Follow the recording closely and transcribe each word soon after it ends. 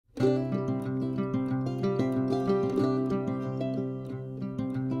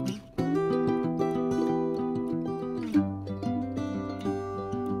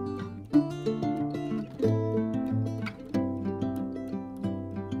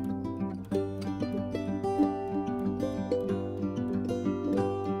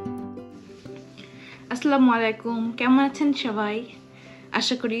আসসালামু আলাইকুম, কেমন আছেন সবাই?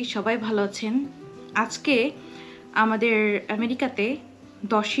 আশা করি সবাই ভালো আছেন। আজকে আমাদের আমেরিকাতে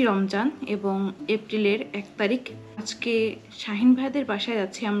 10ই রমজান এবং এপ্রিলের 1 তারিখ। আজকে শাহিন ভাইদের বাসায়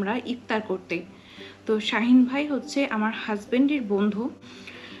যাচ্ছি আমরা ইফতার করতে। তো শাহিন ভাই হচ্ছে আমার হাজবেন্ডের বন্ধু।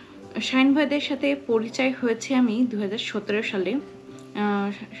 শাহিন ভাইদের সাথে পরিচয় হয়েছে আমি 2017 সালে।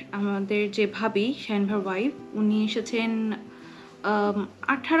 আমাদের যে ভাবি, শাহিন ভাইয়ের ওয়াইফ, উনি এসেছেন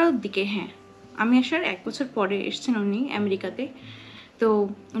 18-র দিকে। হ্যাঁ, আমি আসার 1 বছর পরে এসেছেন উনি আমেরিকাতে। তো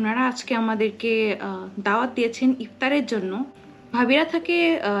ওনারা আজকে আমাদেরকে দাওয়াত দিয়েছেন ইফতারের জন্য। ভাবিরা থাকে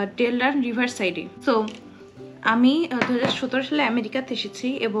ডেলার রিভার সাইডে। তো আমি 2017 সালে আমেরিকাতে এসেছি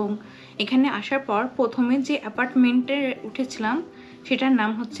এবং এখানে আসার পর প্রথমে যে অ্যাপার্টমেন্টে উঠেছিলাম সেটার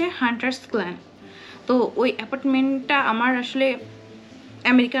নাম হচ্ছে হান্টার্স গ্ল্যান। তো ওই অ্যাপার্টমেন্টটা আমার আসলে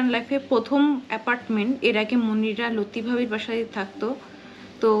আমেরিকান লাইফে প্রথম অ্যাপার্টমেন্ট। এর আগে মনিরা লতিফ ভাবির বাসায় থাকতো,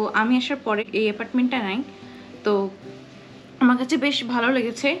 তো আমি আসার পরে এই অ্যাপার্টমেন্টটা নাই। তো আমার কাছে বেশ ভালো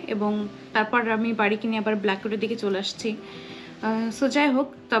লেগেছে এবং তারপর আমি বাড়ি কিনে আবার ব্ল্যাকউডের দিকে চলে আসছি। সো যাই হোক,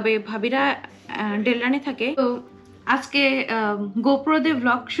 তবে ভাবিরা ডেলানে থাকে। তো আজকে গোপ্রো দিয়ে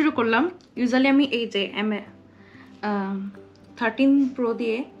ব্লগ শুরু করলাম। ইউজুয়ালি আমি এই যে 13 প্রো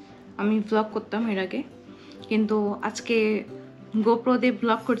দিয়ে আমি ব্লগ করতাম এর আগে, কিন্তু আজকে গোপ্রো দিয়ে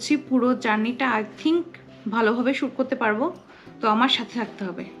ব্লগ করছি। পুরো জার্নিটা আই থিঙ্ক ভালোভাবে শ্যুট করতে পারবো, তো আমার সাথে থাকতে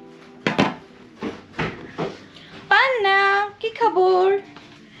হবে। পান্না, কি খবর?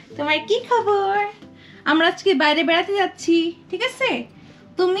 তোমার কি খবর? আমরা আজকে বাইরে বেড়াতে যাচ্ছি, ঠিক আছে?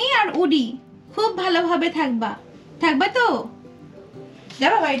 তুমি আর উডি খুব ভালোভাবে থাকবা, থাকবা তো?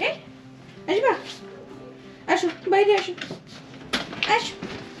 যাবা বাইরে? আসবা? আসো বাইরে, আসো আসো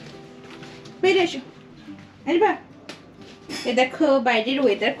বাইরে, আসো আসবা। এ দেখো বাইরের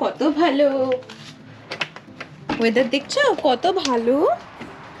ওয়েদার কত ভালো। ওয়েদার দেখছো কত ভালো?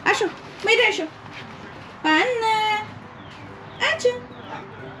 আসো বাইরে, আসো। পান্না, আচ্ছা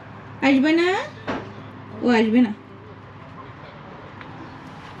আসবে না? ও আসবে না।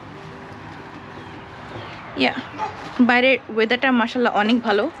 ইয়া, বাইরের ওয়েদারটা মাশাআল্লাহ অনেক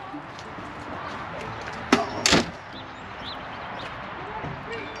ভালো।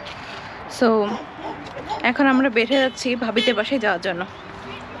 সো এখন আমরা বের হয়ে যাচ্ছি ভাবিতে বাসায় যাওয়ার জন্য।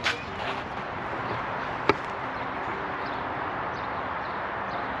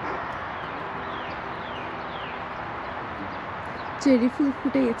 চেরি ফুল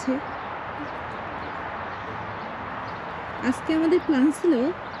ফুটে গেছে। আজকে আমাদের প্ল্যান ছিল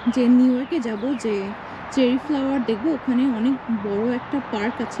যে নিউ ইয়র্কে যাব, যে চেরি ফ্লাওয়ার দেখবো। ওখানে অনেক বড় একটা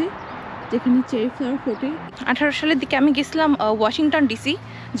পার্ক আছে যেখানে চেরি ফ্লাওয়ার ফোটে। 18 সালের দিকে আমি গেছিলাম ওয়াশিংটন ডিসি,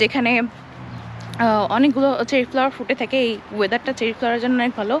 যেখানে অনেকগুলো চেরি ফ্লাওয়ার ফুটে থাকে। এই ওয়েদারটা চেরি ফ্লাওয়ারের জন্য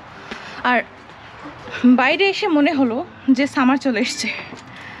অনেক ভালো। আর বাইরে এসে মনে হলো যে সামার চলে এসছে।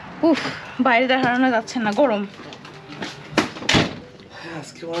 উফ, বাইরে দাঁড়ানো যাচ্ছে না, গরম।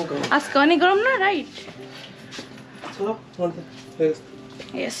 আজকে অনেক গরম না, রাইট?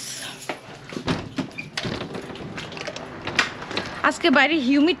 ইয়েস, আজকে বাইরে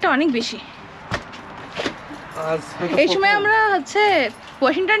হিউমিডটা অনেক বেশি। এই সময় আমরা হচ্ছে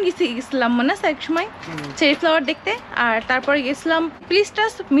ওয়াশিংটন ডিসি গেছিলাম, মনে আছে এক সময় চেরি ফ্লাওয়ার দেখতে। আর তারপরে গেছিলাম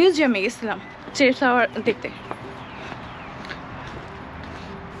প্রিস্টাস মিউজিয়ামে, গেছিলাম চেরি ফ্লাওয়ার দেখতে।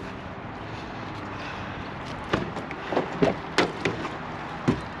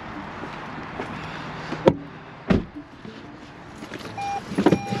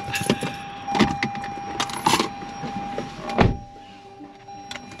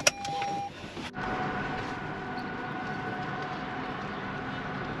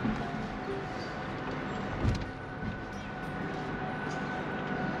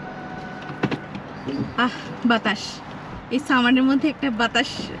 আহ, বাতাস, এই সামারের মধ্যে একটা বাতাস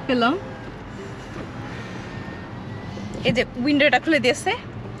পেলাম। এই যে উইন্ডোটা খুলে দিয়েছে,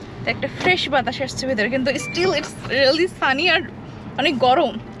 একটা ফ্রেশ বাতাস আসছে ভেতরে, কিন্তু স্টিল ইটস রিয়েলি সানি আর অনেক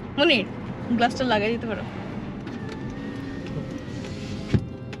গরম। মনে গ্লাসটা লাগাই দিতে পারো।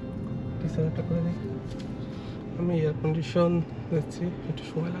 আমি এয়ার কন্ডিশন দিচ্ছি, একটু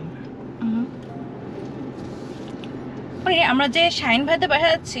সময় লাগবে। আমরা যে শাহিন ভাইদের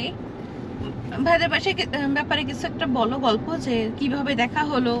বাসায় যাচ্ছি, ভাইদের বাসায় ব্যাপারে কিছু একটা বলো, গল্প, যে কিভাবে দেখা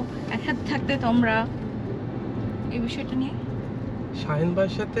হলো, একসাথে থাকতে তোমরা, এই বিষয়টা নিয়ে। শাহিন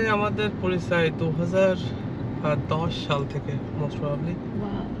ভাইয়ের সাথে আমাদের পরিচয় 2010 সাল থেকে মোস্ট প্রবাবলি।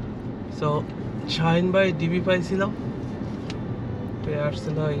 সো শাহিন ভাই ডিবি পাইছিল,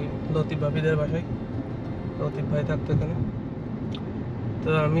 আসছিল এই লতিফ ভাবিদের বাসায়। লতিফ ভাই থাকতো এখানে। তো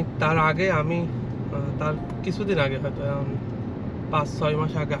আমি তার আগে, তার কিছুদিন আগে, হয়তো 5-6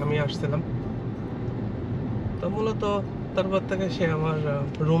 মাস আগে আমি আসছিলাম। তো মূলত তারপর থেকে সে আমার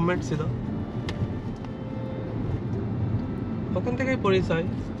রুমমেট ছিল। ওখান থেকেই পরিচয়।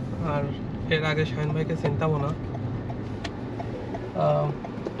 আর এর আগে শাহিন ভাইকে চিনতামও না।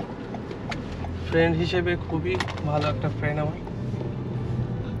 ফ্রেন্ড হিসেবে খুবই ভালো একটা ফ্রেন্ড আমার,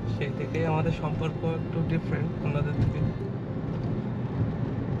 সেই থেকেই আমাদের সম্পর্ক একটু ডিফারেন্ট অন্যদের থেকে।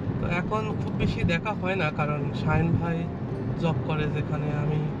 তো এখন খুব বেশি দেখা হয় না, কারণ শাহিন ভাই জব করে যেখানে,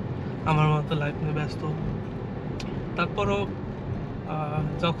 আমি আমার মতো লাইফ নিয়ে ব্যস্ত। তারপরও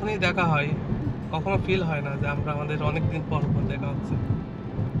যখনই দেখা হয় কখনো ফিল হয় না যে আমাদের অনেক দিন পর পর দেখা হচ্ছে।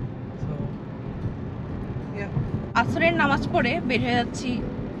 So, yeah. আসরের নামাজ পড়ে বের হয়ে যাচ্ছি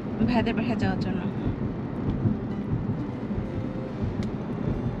ভাইদের বাসায় যাওয়ার জন্য।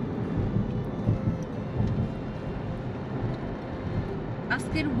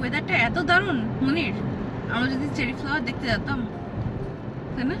 আজকের ওয়েদারটা এত দারুণ মনির, আমরা যদি চেরি ফ্লাওয়ার দেখতে যেতাম,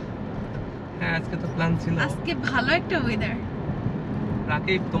 তাই না? হ্যাঁ, আজকে তো প্ল্যান ছিল। আজকে ভালো একটা ওয়েদার।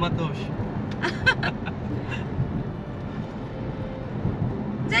 রাকিব, তোমার দোষ।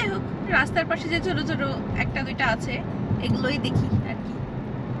 যাই হোক, রাস্তার পাশে যে ছোট ছোট একটা দুইটা আছে এগুলোই দেখি আর কি।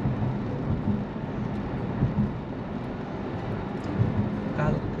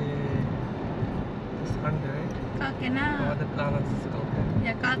 কালকে সানডে, কালকে না, আমাদের প্ল্যান আছে কালকে।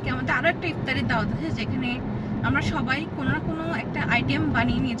 কালকে আমাদের আরো একটা ইফতারের দাওয়াত আছে, যেখানে আমরা সবাই কোনো না কোনো একটা আইটেম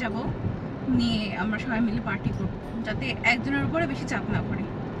বানিয়ে নিয়ে যাব, নিয়ে আমরা সবাই মিলে পার্টি করব, যাতে একজনের উপরে বেশি চাপ না পড়ে।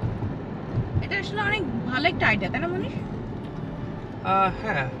 এটা আসলে অনেক ভালো একটা আইডিয়া, তাই না মনীষ?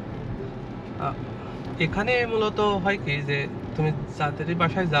 হ্যাঁ, এখানে মূলত হয় কি যে তুমি যাদেরই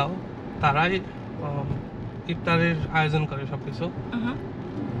বাসায় যাও তারাই ইফতারের আয়োজন করে সবকিছু।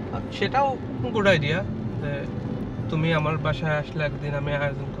 সেটাও গুড আইডিয়া যে তুমি আমার বাসায় আসলে একদিন আমি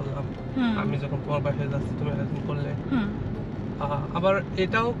আয়োজন করলাম, আমি যখন তোমার বাসায় যাচ্ছি তুমি আয়োজন করলে। আবার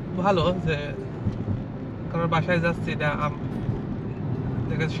এটাও ভালো যে কারোর বাসায় যাচ্ছি,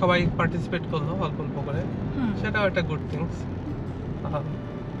 এটা সবাই পার্টিসিপেট করলো অল্প অল্প করে, সেটাও একটা গুড থিংস।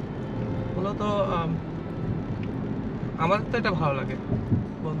 মূলত আমার তো এটা ভালো লাগে,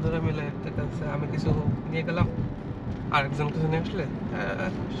 বন্ধুরা মিলে আমি কিছু নিয়ে গেলাম আর একজন কিছু নিয়ে আসলে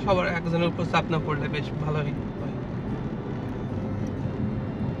সবার একজনের উপর চাপ না পড়লে বেশ ভালোই হয়।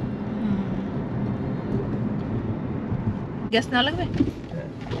 গ্যাস না লাগবে?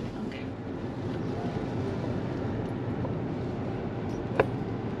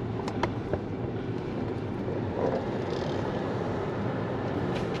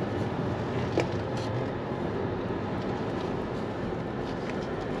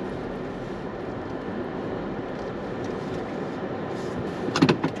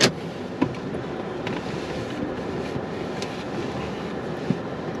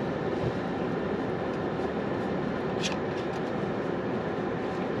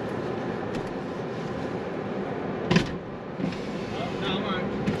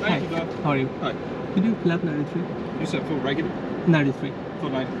 How are you? Hi. Could you fill up 93? You said full regular? 93. Full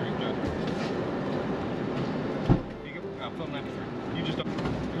 93, got it. You go, full 93. You just don't,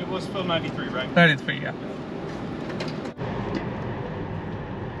 it was full 93, right? 93, yeah.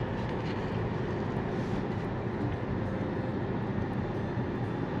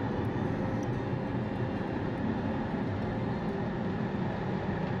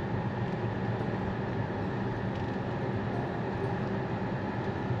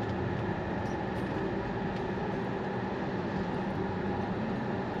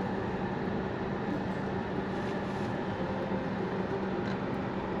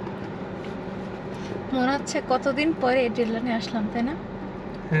 মনে হচ্ছে কতদিন পরে ডেলানে আসলাম, তাই না?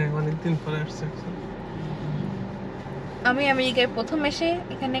 হ্যাঁ, অনেকদিন পরে আসছে। আমি আমেরিকায় প্রথম এসে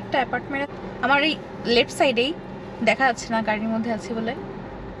এখানে একটা অ্যাপার্টমেন্ট, আমার এই লেফট সাইডেই, দেখা যাচ্ছে না গাড়ির মধ্যে আছি বলে,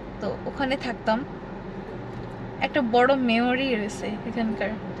 তো ওখানে থাকতাম। একটা বড় মেমোরি রয়েছে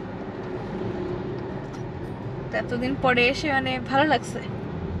এখানকার। তো এতদিন পরে এসে মানে ভালো লাগছে।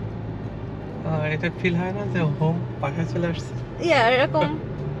 এটা ফিল হয় না যে হোম, বাসায় চলে আসছে? এরকম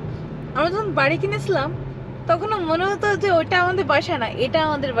আমরা যখন বাড়ি কিনেছিলাম তখনও মনে হতো যে ওটা আমাদের বাসা না, এটা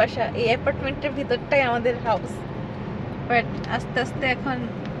আমাদের বাসা, এই অ্যাপার্টমেন্টের ভিতরটাই আমাদের হাউস। বাট আস্তে আস্তে এখন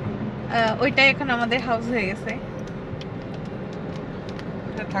ওইটাই এখন আমাদের হাউস হয়ে গেছে।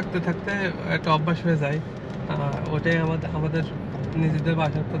 থাকতে থাকতে একটা অভ্যাস হয়ে যায়, ওটাই আমাদের নিজেদের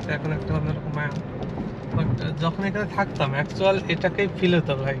বাসার প্রতি এখন একটা অন্যরকম মায়া। বাট যখন এখানে থাকতাম অ্যাকচুয়াল এটাকেই ফিল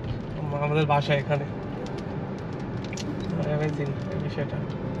হতো ভাই, আমাদের বাসা এখানে। অ্যামেজিং বিষয়টা।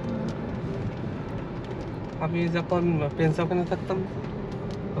 আমি যখন পেন্সাওখানে থাকতাম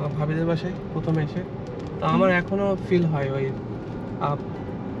ভাবিদের বাসায় প্রথমে এসে, তো আমার এখনো ফিল হয় ওই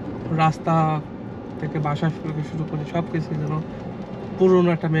রাস্তা থেকে বাসা শুরু করে সব কিছু যেন পুরোনো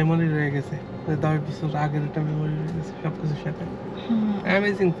একটা মেমোরি রয়ে গেছে, 10 বছর আগের একটা মেমোরি রয়ে গেছে সব কিছুর সাথে।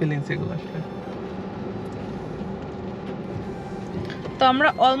 অ্যামেজিং ফিলিংস এগুলো আসলে। তো আমরা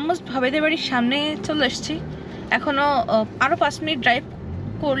অলমোস্ট ভাবিদের বাড়ির সামনে চলে এসেছি। এখনো আরো 5 মিনিট ড্রাইভ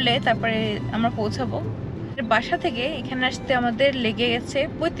করলে তারপরে আমরা পৌঁছাবো। বাসা থেকে এখানে আসতে আমাদের লেগে গেছে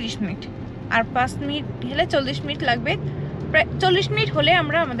 35 মিনিট, আর 5 মিনিট হলে 40 মিনিট লাগবে। প্রায় 40 মিনিট হলে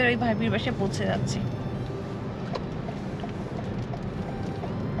আমরা আমাদের ওই ভাবির বাসায় পৌঁছে যাচ্ছি।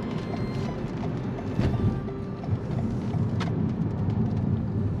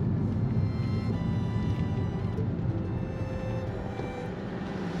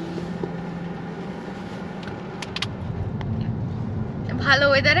 ভালো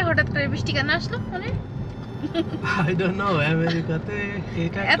ওয়েদারে হঠাৎ করে বৃষ্টি কেন আসলো মানে আই ডোন্ট নো, আমেরিকাতে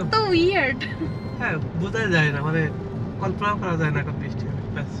এটা একটা এত উইয়ার্ড। হ্যাঁ বোঝা যায় না, মানে কল্পনা করা যায় না একটা বৃষ্টি হবে,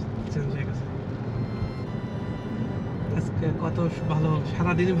 ব্যাস চেঞ্জ হয়ে গেছে। আজকে কত ভালো,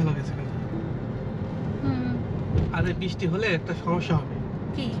 সারাদিনই ভালো গেছে কিন্তু। আর এই বৃষ্টি হলে একটা সমস্যা হবে।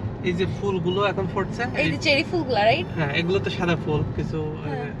 কি? এই যে ফুলগুলো এখন ফুটছে, এই যে চেরি ফুলগুলো, রাইট? হ্যাঁ এগুলো তো সাদা ফুল, কিছু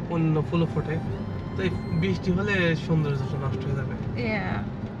অন্য ফুলও ফোটে, তো এই বৃষ্টি হলে সৌন্দর্যটা নষ্ট হয়ে যাবে।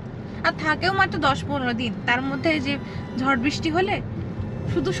 আর থাকেও মাত্র 10-15 দিন, তার মধ্যে এই যে ঝড় বৃষ্টি হলে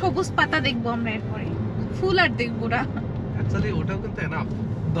শুধু সবুজ পাতা দেখবো আমরা, এরপরে ফুল আর দেখবো না। অ্যাকচুয়ালি ওটাও কিন্তু এনাফ,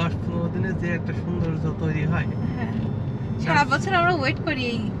 10-15 দিনে যে একটা সৌন্দর্য তৈরি হয়। হ্যাঁ, সারা বছর আমরা ওয়েট করি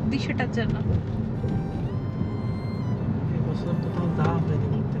এই দৃশ্যটার জন্য। এই বছর তো তাও যাওয়া হয়নি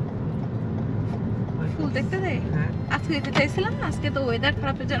ঘুরতে। ফুল দেখতে যাই? হ্যাঁ আজকে যেতে চাইছিলাম না, আজকে তো ওয়েদার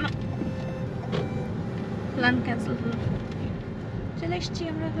খারাপের জন্য প্ল্যান ক্যান্সেল হলো। চলে এসছি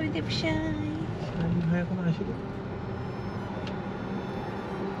আমরা হরিদেব সাই। আমি ভাই এখন আসিনি।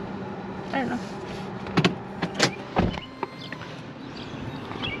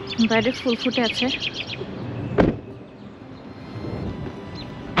 বাইরে ফুল ফুটে আছে।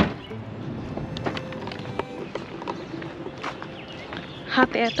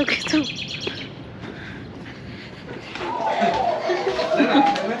 হাতে এত কিছু।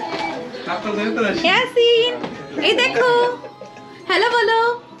 ইয়াসিন, এই দেখো, হ্যালো বলো।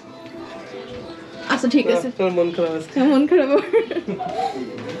 আচ্ছা ঠিক আছে, তোর মন খারাপ আছে? মন খারাপ।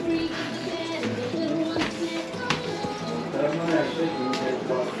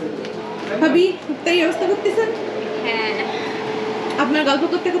 ভাবি তাই ব্যবস্থা করতেছেন? হ্যাঁ, আপনার গল্প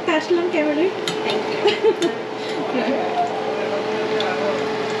করতে করতে আসলাম ক্যামেরায়।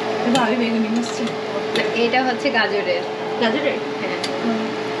 ভাবি বেগুনি মিষ্টি। এটা হচ্ছে গাজরের। গাজরের? হ্যাঁ,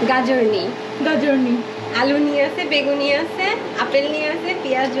 গাজর নেই, গাজর নি। আলু নিয়ে আছে, বেগুনি আছে, আপেল নিয়ে আছে,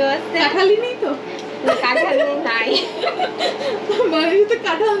 পেঁয়াজও আছে। কাঁঠালি নেই তো? কাঁঠাল নাই। বাড়ির তো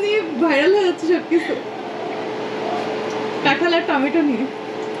কাঁঠাল নিয়ে ভাইরাল হয়ে যাচ্ছে সবকিছু। কাঁঠাল আর টমেটো নিয়ে।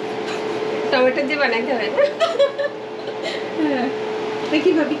 টমেটো দিয়ে বানাইতে হয় না? হ্যাঁ,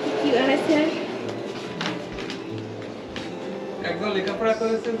 দেখি ভাবি কি কি বানাইছে। আর একদম লেখাপড়া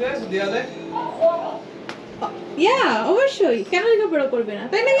করেছে যে দেয়ালে। ইয়া অবশ্যই, কেন লেখাপড়া করবে না,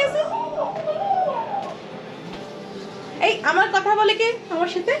 তাই না? গেছে এই আমার কথা বলে কে আমার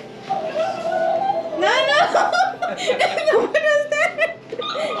সাথে? না না,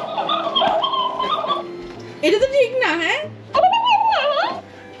 এটা তো ঠিক না। হ্যাঁ,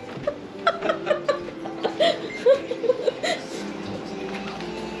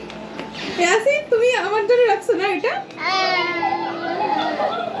 ইয়াসিন তুমি আমার জন্য রাখছো না এটা?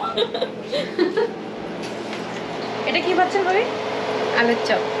 এটা কি পাচ্ছেন ভাবি? আলুর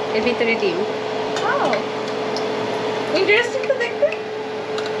চপ, এর ভিতরে ডিম। ইন্টারেস্টিং তো দেখতে।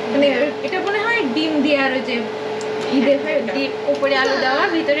 মানে এটা মনে হয় ডিম দিয়ে আর ওই যে ঈদের হয় ওটা। ডিম উপরে আলু দেওয়া,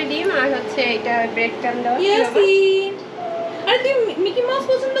 ভিতরে ডিম, আর হচ্ছে এটা ব্রেড ক্রাম দেওয়া। ইয়াসিন, আরে তুমি মিকি মাউস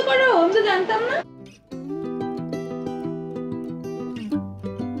পছন্দ করো? আমি তো জানতাম না।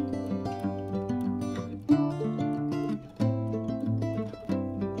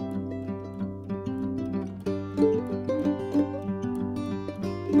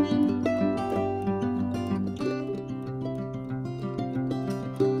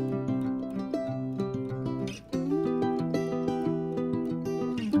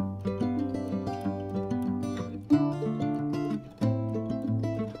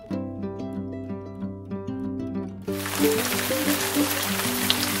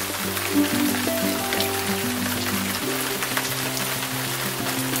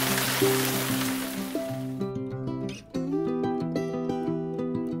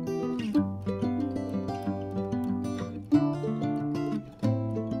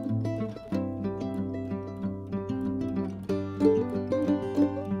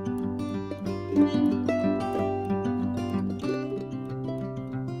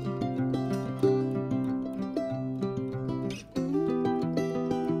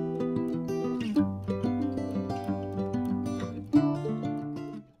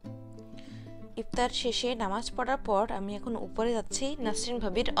 ইফতার শেষে নামাজ পড়ার পর আমি এখন উপরে যাচ্ছি নাসরিন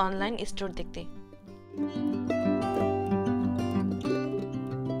ভাবির অনলাইন স্টোর দেখতে।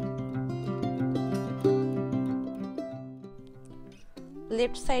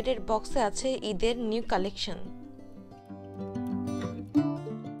 লেফট সাইডের বক্সে আছে ঈদের নিউ কালেকশন।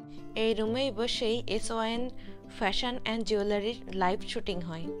 এই রুমে বসেই SON fashion and জুয়েলারির live shooting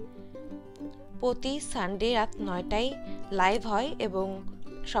হয়। প্রতি সানডে রাত 9টায় লাইভ হয় এবং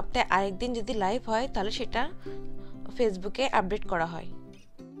সপ্তাহে আরেকদিন যদি লাইভ হয় তাহলে সেটা ফেসবুকে আপডেট করা হয়।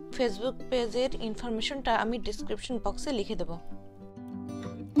 ফেসবুক পেজের ইনফরমেশনটা আমি ডেসক্রিপশন বক্সে লিখে দেব।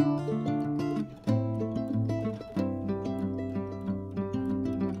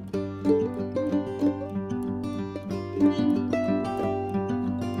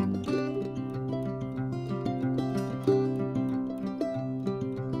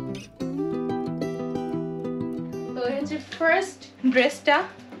 তো এই হচ্ছে ফার্স্ট ড্রেসটা।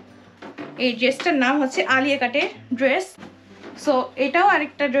 এই ড্রেসটার নাম হচ্ছে আলিয়া কাটের ড্রেস। সো এটাও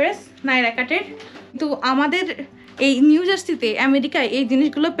আরেকটা ড্রেস নায়রা কাটের। কিন্তু আমাদের এই নিউ জার্সিতে আমেরিকায় এই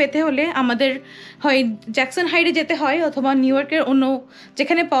জিনিসগুলো পেতে হলে আমাদের হয় জ্যাকসন হাইটে যেতে হয় অথবা নিউ ইয়র্কের অন্য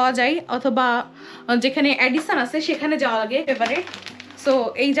যেখানে পাওয়া যায় অথবা যেখানে অ্যাডিসন আছে সেখানে যাওয়া লাগে এবারে। সো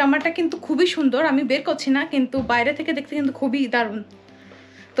এই জামাটা কিন্তু খুবই সুন্দর, আমি বের করছি না কিন্তু বাইরে থেকে দেখতে কিন্তু খুবই দারুণ।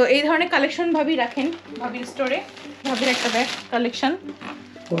 তো এই ধরনের কালেকশন ভাবি রাখেন ভাবির স্টোরে। ভাবির একটা ব্যাগ কালেকশন,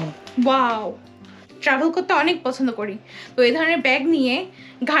 ওয়াও, ট্রাভেল করতে অনেক পছন্দ করি। তো এই ধরনের ব্যাগ নিয়ে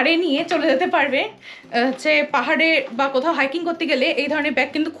ঘাড়ে নিয়ে চলে যেতে পারবে হচ্ছে পাহাড়ে বা কোথাও হাইকিং করতে গেলে। এই ধরনের ব্যাগ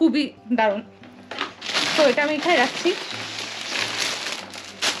কিন্তু খুবই দারুণ। তো এটা আমি এখানে রাখছি।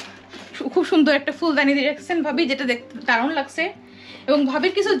 খুব সুন্দর একটা ফুলদানি দিয়ে রাখছেন ভাবি, যেটা দেখতে দারুণ লাগছে। এবং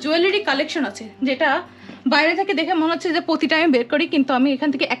ভাবির কিছু জুয়েলারি কালেকশন আছে যেটা বাইরে থেকে দেখে মনে হচ্ছে যে প্রতিটা আমি বের করি, কিন্তু আমি এখান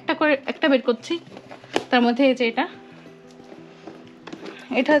থেকে একটা বের করছি। তার মধ্যে এই যে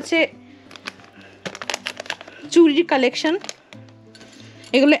এটা হচ্ছে চুড়ির কালেকশন।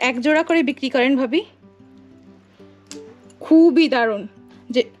 এগুলো এক জোড়া করে বিক্রি করেন ভাবি, খুবই দারুণ।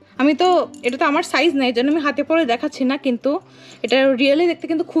 যে আমি তো এটা তো আমার সাইজ নেই, জন্য আমি হাতে পরে দেখাচ্ছি না, কিন্তু এটা রিয়েলি দেখতে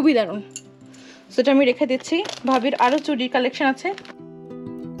কিন্তু খুবই দারুণ। সেটা আমি রেখে দিচ্ছি। ভাবির আরও চুড়ির কালেকশন আছে।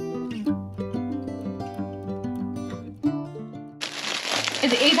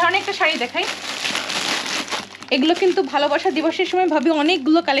 এই ধরনের একটা শাড়ি দেখাই। এগুলো কিন্তু ভালোবাসা দিবসের সময় ভাবি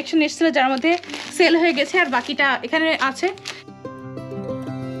অনেকগুলো কালেকশন এসেছিল, যার মধ্যে সেল হয়ে গেছে আর বাকিটা এখানে আছে।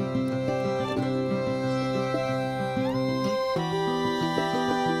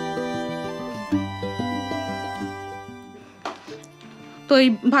 তো এই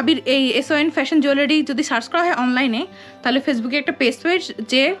ভাবির এই SON ফ্যাশন জুয়েলারি যদি সার্চ করা হয় অনলাইনে, তাহলে ফেসবুকে একটা পেজ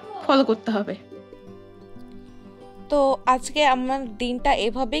যে ফলো করতে হবে। তো আজকে আমার দিনটা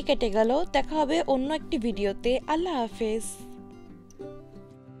এভাবেই কেটে গেল। দেখা হবে অন্য একটি ভিডিওতে। আল্লাহ হাফেজ।